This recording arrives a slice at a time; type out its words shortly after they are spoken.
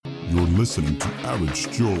You're listening to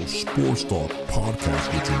Average Joe Sports Talk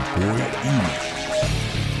Podcast with your boy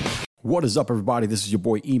E-Man. What is up, everybody? This is your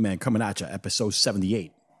boy E-Man coming at you, episode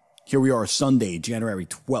 78. Here we are, Sunday, January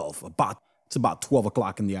 12th. It's about 12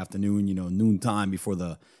 o'clock in the afternoon, noontime before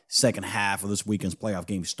the second half of this weekend's playoff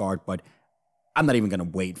games start. But I'm not even going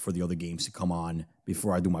to wait for the other games to come on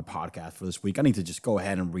before I do my podcast for this week. I need to just go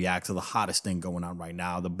ahead and react to the hottest thing going on right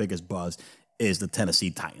now. The biggest buzz is the Tennessee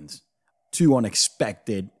Titans. Two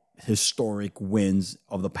unexpected, historic wins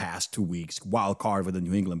of the past 2 weeks. Wild card with the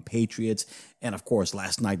New England Patriots. And, of course,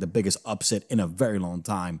 last night, the biggest upset in a very long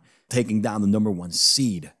time, taking down the number one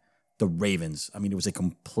seed, the Ravens. I mean, it was a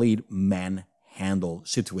complete manhandle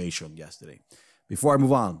situation yesterday. Before I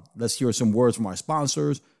move on, let's hear some words from our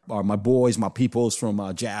sponsors, my boys, my peoples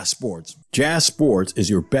from Jazz Sports. Jazz Sports is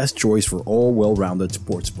your best choice for all well-rounded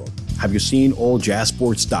sportsbook. Have you seen all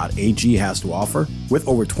jazzsports.ag has to offer? With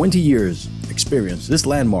over 20 years experience, this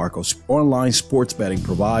landmark of online sports betting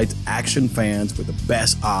provides action fans with the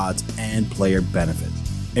best odds and player benefits.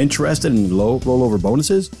 Interested in low rollover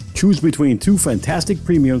bonuses? Choose between two fantastic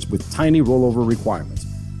premiums with tiny rollover requirements.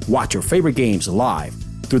 Watch your favorite games live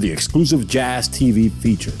through the exclusive Jazz TV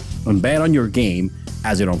feature and bet on your game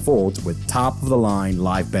as it unfolds with top-of-the-line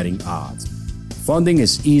live betting odds. Funding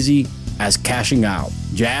is easy as cashing out.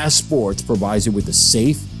 Jazz Sports provides you with the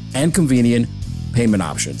safe and convenient payment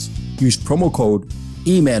options. Use promo code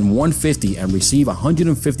EMAN150 and receive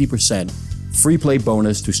 150% free play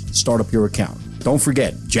bonus to start up your account. Don't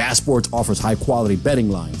forget, Jazz Sports offers high-quality betting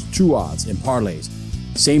lines, true odds, and parlays,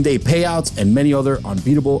 same-day payouts, and many other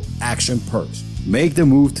unbeatable action perks. Make the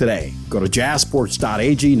move today. Go to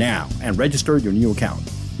jazzsports.ag now and register your new account.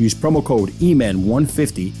 Use promo code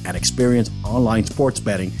EMAN150 and experience online sports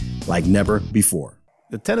betting like never before.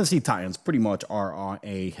 The Tennessee Titans pretty much are on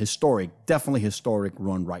a definitely historic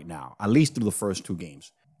run right now, at least through the first two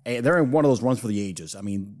games. They're in one of those runs for the ages. I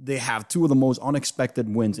mean, they have two of the most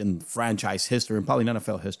unexpected wins in franchise history and probably in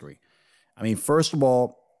NFL history. I mean, first of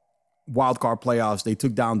all, wildcard playoffs, they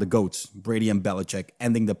took down the GOATs, Brady and Belichick,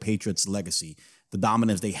 ending the Patriots' legacy. The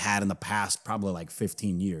dominance they had in the past, probably like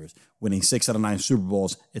 15 years, winning 6 out of 9 Super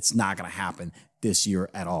Bowls. It's not going to happen this year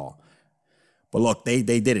at all. But look, they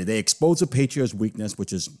did it. They exposed the Patriots' weakness,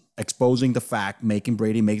 which is exposing the fact, making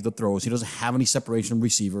Brady make the throws. He doesn't have any separation of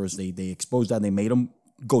receivers. They exposed that. They made him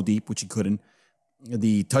go deep, which he couldn't.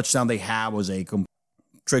 The touchdown they had was a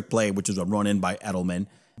trick play, which is a run-in by Edelman.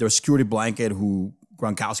 Their security blanket, who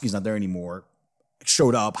Gronkowski's not there anymore,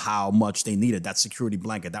 showed up how much they needed that security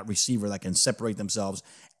blanket, that receiver that can separate themselves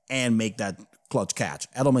and make that clutch catch.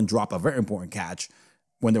 Edelman dropped a very important catch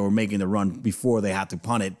when they were making the run before they had to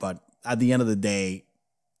punt it, but at the end of the day,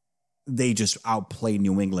 they just outplayed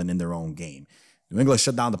New England in their own game. New England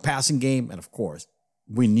shut down the passing game, and of course,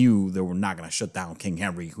 we knew they were not going to shut down King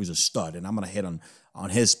Henry, who's a stud, and I'm going to hit on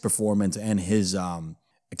his performance and his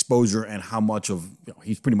exposure and how much of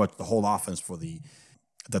he's pretty much the whole offense for the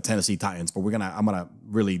Tennessee Titans. But I'm gonna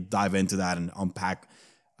really dive into that and unpack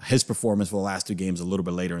his performance for the last two games a little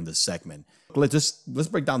bit later in this segment. Let's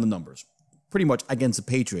break down the numbers. Pretty much against the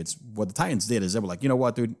Patriots, what the Titans did is they were like, you know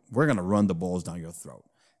what, dude, we're gonna run the balls down your throat.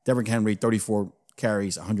 Derrick Henry, 34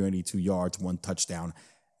 carries, 182 yards, 1 touchdown.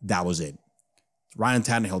 That was it. Ryan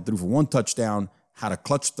Tannehill threw for 1 touchdown, had a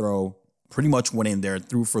clutch throw, pretty much went in there,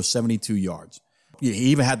 threw for 72 yards. He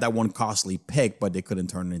even had that one costly pick, but they couldn't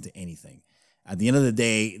turn it into anything. At the end of the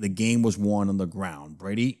day, the game was won on the ground.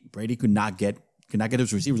 Brady could not get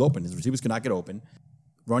his receivers open. His receivers could not get open.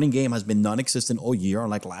 Running game has been non-existent all year,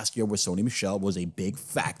 unlike last year where Sony Michel was a big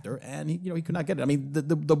factor, and he could not get it. I mean,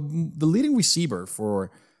 the leading receiver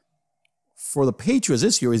for the Patriots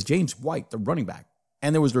this year is James White, the running back,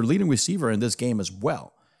 and there was their leading receiver in this game as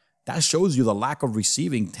well. That shows you the lack of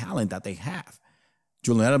receiving talent that they have.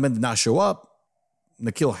 Julian Edelman did not show up.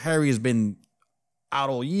 N'Keal Harry has been out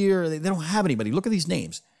all year. They don't have anybody. Look at these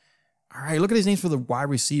names. All right, look at these names for the wide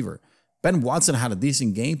receiver. Ben Watson had a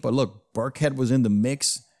decent game, but look, Burkhead was in the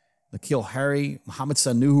mix. N'Keal Harry, Mohamed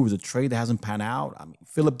Sanu, who was a trade that hasn't panned out. I mean,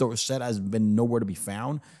 Philip Dorsett has been nowhere to be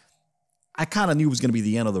found. I kind of knew it was going to be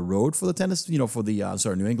the end of the road for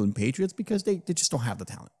the New England Patriots because they just don't have the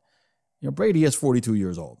talent. Brady is 42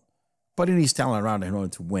 years old, but he needs talent around him in order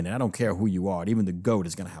to win. And I don't care who you are. Even the GOAT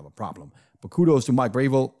is going to have a problem. But kudos to Mike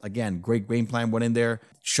Vrabel. Again, great game plan, went in there,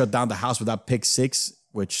 shut down the house with that pick 6,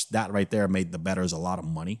 which that right there made the bettors a lot of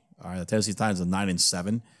money. All right, the Tennessee Titans are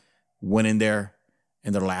 9-7, went in there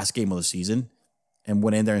in their last game of the season and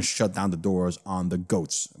went in there and shut down the doors on the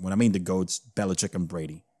GOATs. When I mean the GOATs, Belichick and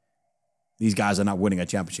Brady. These guys are not winning a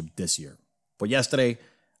championship this year. But yesterday,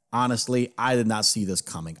 honestly, I did not see this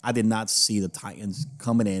coming. I did not see the Titans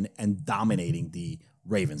coming in and dominating the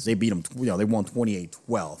Ravens. They beat them, they won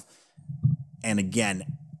 28-12. And again,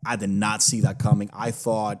 I did not see that coming. I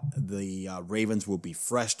thought the Ravens would be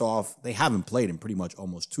freshed off. They haven't played in pretty much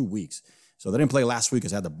almost 2 weeks. So they didn't play last week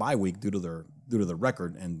because they had the bye week due to their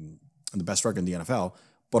record and the best record in the NFL.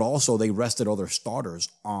 But also they rested all their starters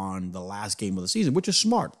on the last game of the season, which is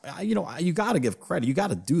smart. You got to give credit. You got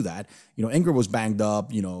to do that. Ingram was banged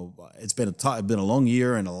up. It's been a long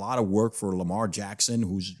year and a lot of work for Lamar Jackson,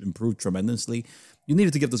 who's improved tremendously. You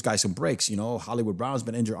needed to give those guys some breaks. Hollywood Brown's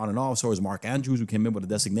been injured on and off. So is Mark Andrews, who came in with a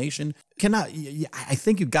designation. I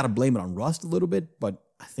think you got to blame it on rust a little bit, but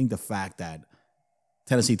I think the fact that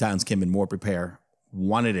Tennessee Titans came in more prepared,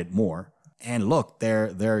 wanted it more, and look,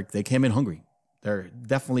 they came in hungry. They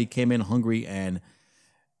definitely came in hungry, and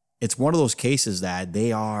it's one of those cases that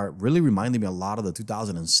they are really reminding me a lot of the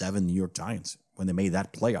 2007 New York Giants when they made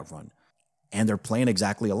that playoff run, and they're playing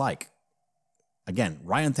exactly alike. Again,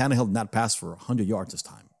 Ryan Tannehill did not pass for 100 yards this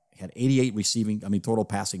time. He had 88 total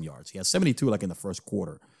passing yards. He had 72 like in the first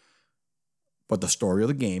quarter. But the story of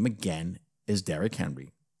the game, again, is Derrick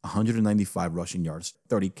Henry. 195 rushing yards,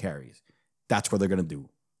 30 carries. That's what they're going to do.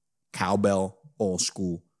 Cowbell, old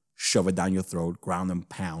school, shove it down your throat, ground and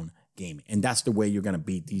pound game. And that's the way you're going to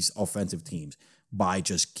beat these offensive teams, by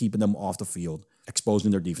just keeping them off the field, exposing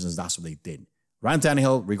their defenses. That's what they did. Ryan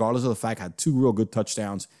Tannehill, regardless of the fact, had 2 real good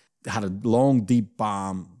touchdowns, had a long, deep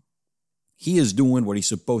bomb. He is doing what he's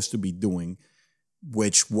supposed to be doing,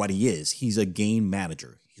 what he is. He's a game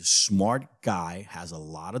manager. He's a smart guy, has a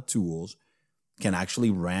lot of tools, can actually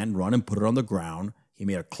run and put it on the ground. He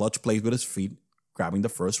made a clutch play with his feet, grabbing the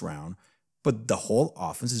first round. But the whole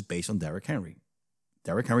offense is based on Derrick Henry.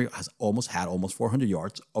 Derrick Henry has almost 400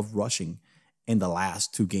 yards of rushing in the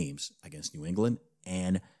last 2 games against New England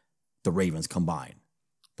and the Ravens combined.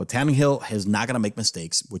 But Tannehill is not going to make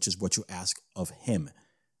mistakes, which is what you ask of him.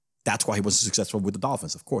 That's why he was successful with the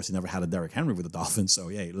Dolphins. Of course, he never had a Derrick Henry with the Dolphins. So,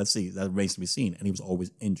 yeah, let's see. That remains to be seen. And he was always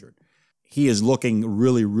injured. He is looking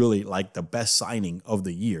really, really like the best signing of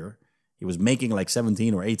the year. He was making like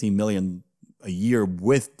 17 or 18 million a year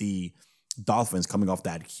with the Dolphins coming off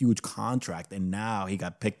that huge contract. And now he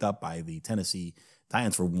got picked up by the Tennessee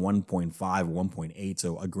Titans for 1.5, 1.8.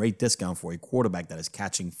 So a great discount for a quarterback that is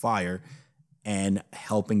catching fire and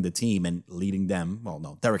helping the team and leading them. Well,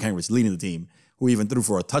 no, Derrick Henry is leading the team, who even threw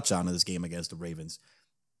for a touchdown in this game against the Ravens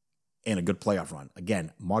in a good playoff run.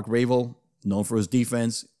 Again, Mark Ravel, known for his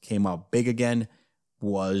defense, came out big again.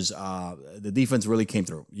 The defense really came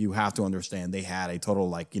through. You have to understand they had a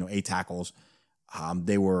total 8 tackles.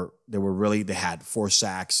 They had 4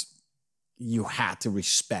 sacks. You had to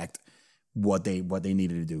respect what they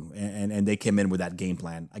needed to do, and they came in with that game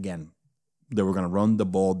plan. Again, they were going to run the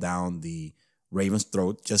ball down the Ravens'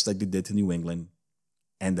 throat just like they did to New England,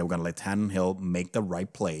 and they were going to let Tannehill make the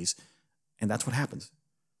right plays, and that's what happens.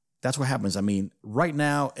 That's what happens. I mean, right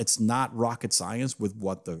now, it's not rocket science with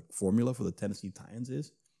what the formula for the Tennessee Titans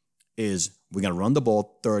is we're going to run the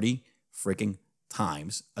ball 30 freaking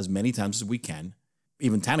times, as many times as we can.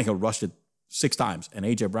 Even Tannehill rushed it 6 times, and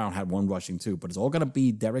A.J. Brown had 1 rushing too, but it's all going to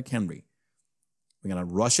be Derrick Henry. We're going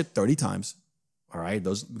to rush it 30 times, all right?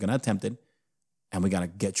 We're going to attempt it, and we're going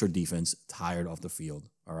to get your defense tired off the field,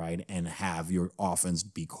 all right, and have your offense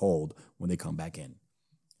be cold when they come back in.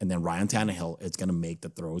 And then Ryan Tannehill is going to make the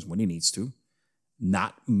throws when he needs to,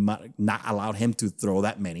 not allow him to throw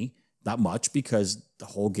that much, because the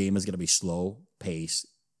whole game is going to be slow pace,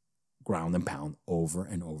 ground and pound over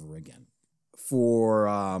and over again. For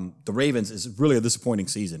the Ravens, it's really a disappointing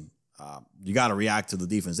season. You got to react to the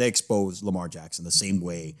defense. They exposed Lamar Jackson the same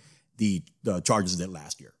way the Chargers did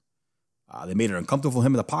last year. They made it uncomfortable for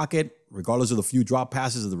him in the pocket, regardless of the few drop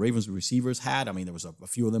passes that the Ravens receivers had. I mean, there was a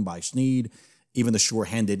few of them by Snead. Even the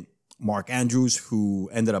sure-handed Mark Andrews, who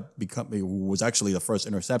was actually the first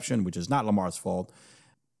interception, which is not Lamar's fault.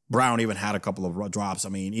 Brown even had a couple of drops. I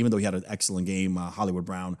mean, even though he had an excellent game, Hollywood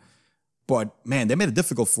Brown. But, man, they made it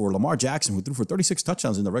difficult for Lamar Jackson, who threw for 36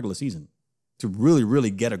 touchdowns in the regular season, to really,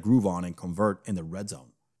 really get a groove on and convert in the red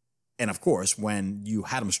zone. And, of course, when you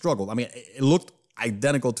had him struggle, I mean, it looked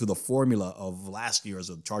identical to the formula of last year as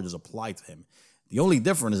the Chargers applied to him. The only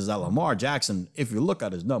difference is that Lamar Jackson, if you look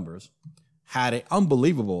at his numbers, had an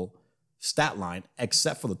unbelievable stat line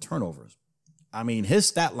except for the turnovers. I mean, his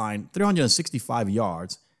stat line, 365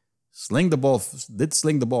 yards, sling the ball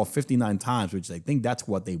 59 times, which I think that's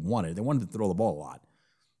what they wanted. They wanted to throw the ball a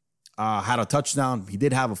lot. Had a touchdown. He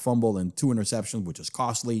did have a fumble and 2 interceptions, which is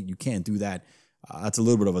costly. You can't do that. That's a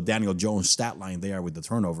little bit of a Daniel Jones stat line there with the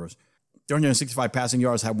turnovers. 365 passing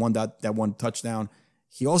yards, had that one touchdown.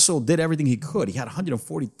 He also did everything he could. He had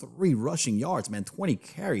 143 rushing yards, man, 20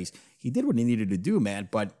 carries. He did what he needed to do, man,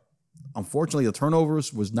 but Unfortunately, the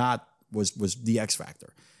turnovers was the X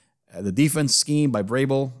factor. The defense scheme by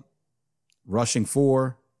Vrabel, rushing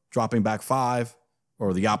 4, dropping back 5,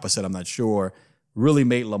 or the opposite, I'm not sure, really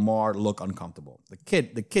made Lamar look uncomfortable. The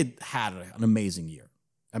kid had an amazing year.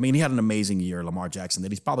 I mean, he had an amazing year, Lamar Jackson,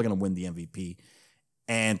 that he's probably going to win the MVP.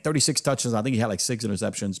 And 36 touches, I think he had like 6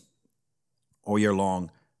 interceptions all year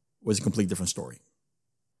long, was a complete different story.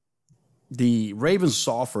 The Ravens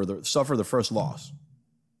suffered the first loss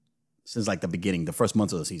since like the beginning, the first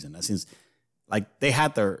months of the season. That seems like this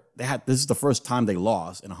is the first time they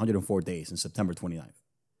lost in 104 days in September 29th.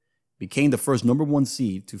 Became the first number 1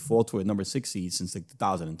 seed to fall to a number 6 seed since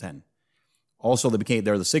 2010. Also, they're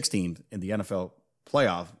the 6th team in the NFL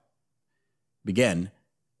playoff began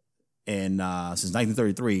since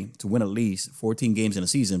 1933 to win at least 14 games in a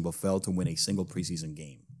season, but failed to win a single preseason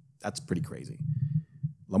game. That's pretty crazy.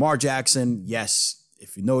 Lamar Jackson, yes,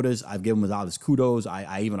 if you notice, I've given him all his kudos.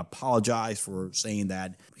 I even apologize for saying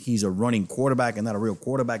that he's a running quarterback and not a real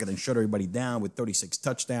quarterback, and then shut everybody down with 36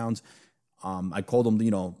 touchdowns. I called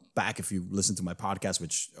him, back if you listen to my podcast,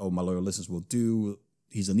 which my loyal listeners will do.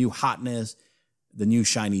 He's a new hotness, the new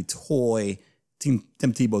shiny toy, Tim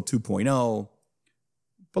Tebow 2.0.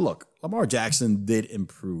 But look, Lamar Jackson did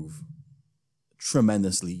improve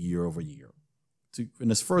tremendously year over year. In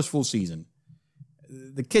his first full season,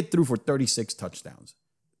 the kid threw for 36 touchdowns,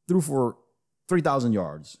 threw for 3,000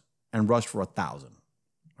 yards, and rushed for 1,000.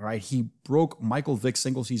 All right, he broke Michael Vick's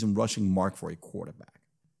single-season rushing mark for a quarterback.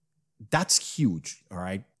 That's huge, all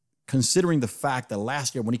right, considering the fact that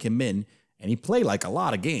last year when he came in, and he played like a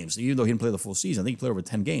lot of games, even though he didn't play the full season, I think he played over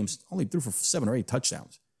 10 games, only threw for 7 or 8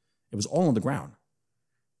 touchdowns. It was all on the ground.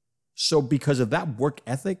 So because of that work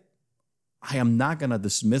ethic, I am not going to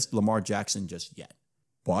dismiss Lamar Jackson just yet.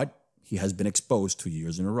 But he has been exposed 2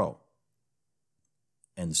 years in a row.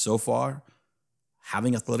 And so far,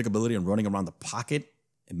 having athletic ability and running around the pocket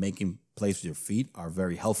and making plays with your feet are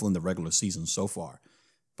very helpful in the regular season so far.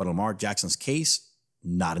 But Lamar Jackson's case,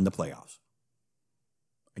 not in the playoffs.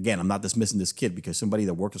 Again, I'm not dismissing this kid because somebody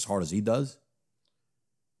that worked as hard as he does,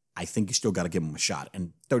 I think you still got to give him a shot.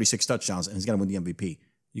 And 36 touchdowns, and he's going to win the MVP.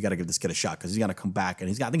 You got to give this kid a shot because he's going to come back, and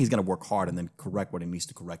I think he's going to work hard and then correct what he needs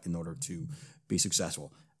to correct in order to be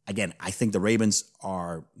successful. Again, I think the Ravens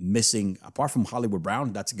are missing, apart from Hollywood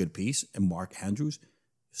Brown, that's a good piece, and Mark Andrews,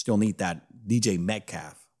 still need that DJ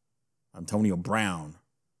Metcalf, Antonio Brown,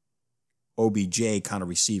 OBJ kind of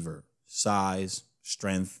receiver, size,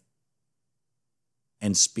 strength,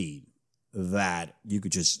 and speed that you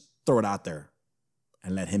could just throw it out there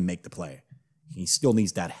and let him make the play. He still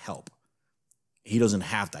needs that help. He doesn't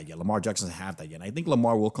have that yet. Lamar Jackson doesn't have that yet. And I think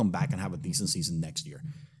Lamar will come back and have a decent season next year.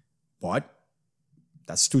 But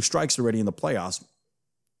that's 2 strikes already in the playoffs.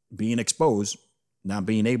 Being exposed, not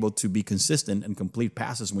being able to be consistent and complete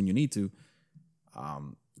passes when you need to.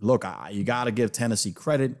 Look, you got to give Tennessee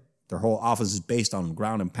credit. Their whole offense is based on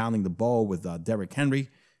ground and pounding the ball with Derrick Henry.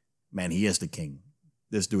 Man, he is the king.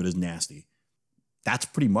 This dude is nasty. That's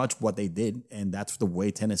pretty much what they did, and that's the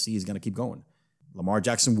way Tennessee is going to keep going. Lamar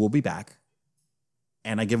Jackson will be back,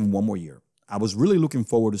 and I give him 1 more year. I was really looking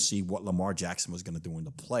forward to see what Lamar Jackson was going to do in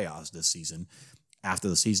the playoffs this season. After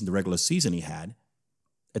the regular season he had,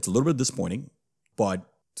 it's a little bit disappointing, but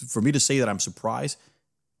for me to say that I'm surprised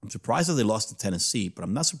that they lost to Tennessee, but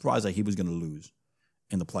I'm not surprised that he was going to lose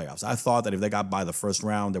in the playoffs. I thought that if they got by the first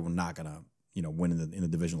round, they were not going to, win in the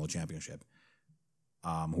divisional championship.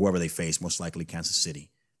 Whoever they face, most likely Kansas City.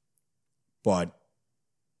 But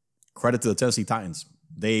credit to the Tennessee Titans.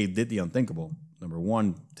 They did the unthinkable. Number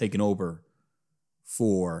one, taking over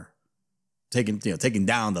for taking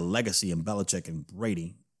down the legacy in Belichick and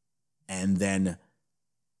Brady, and then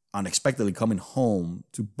unexpectedly coming home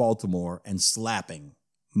to Baltimore and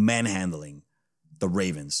manhandling the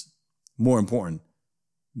Ravens. More important,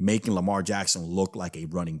 making Lamar Jackson look like a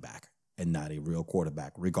running back and not a real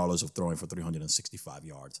quarterback, regardless of throwing for 365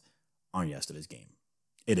 yards on yesterday's game.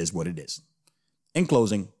 It is what it is. In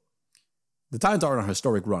closing, the Titans are on a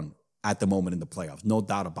historic run at the moment in the playoffs, no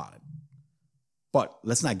doubt about it. But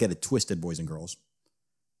let's not get it twisted, boys and girls.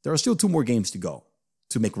 There are still 2 more games to go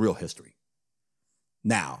to make real history.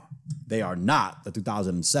 Now, they are not the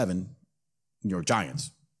 2007 New York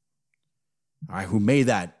Giants, all right, who made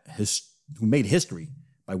history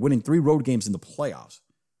by winning 3 road games in the playoffs.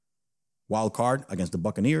 Wild card against the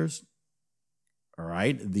Buccaneers, all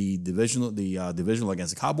right, the divisional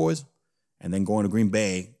against the Cowboys, and then going to Green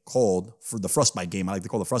Bay cold for the frostbite game. I like to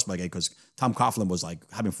call it the frostbite game because Tom Coughlin was like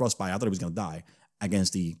having frostbite. I thought he was going to die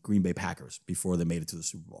against the Green Bay Packers before they made it to the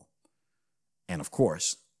Super Bowl. And of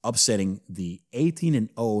course, upsetting the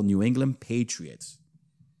 18-0 New England Patriots,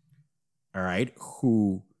 all right,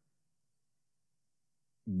 who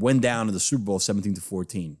went down in the Super Bowl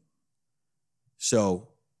 17-14. So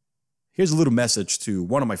here's a little message to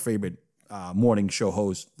one of my favorite morning show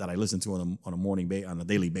hosts that I listen to on a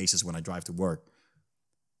daily basis when I drive to work.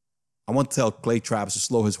 I want to tell Clay Travis to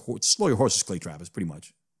slow your horses, Clay Travis, pretty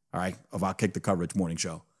much. All right, of our Kick the Coverage morning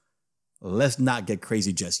show. Let's not get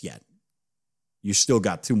crazy just yet. You still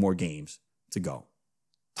got 2 more games to go.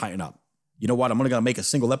 Tighten up. You know what? I'm only going to make a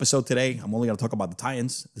single episode today. I'm only going to talk about the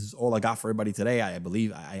Titans. This is all I got for everybody today. I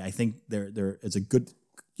believe, I think it's a good,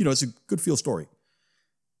 it's a good feel story.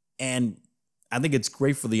 And I think it's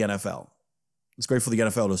great for the NFL. It's great for the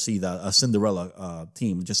NFL to see a Cinderella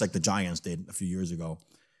team, just like the Giants did a few years ago,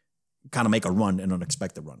 kind of make a run, an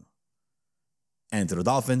unexpected run. And to the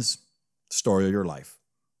Dolphins, story of your life.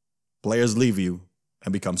 Players leave you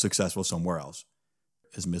and become successful somewhere else.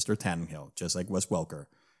 Is Mr. Tannehill, just like Wes Welker.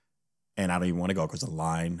 And I don't even want to go because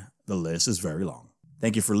the list is very long.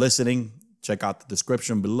 Thank you for listening. Check out the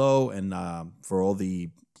description below and for all the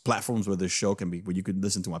platforms where this show can be, where you can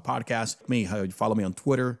listen to my podcast. Follow me on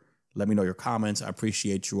Twitter. Let me know your comments. I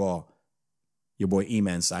appreciate you all. Your boy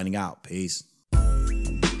E-Man signing out. Peace.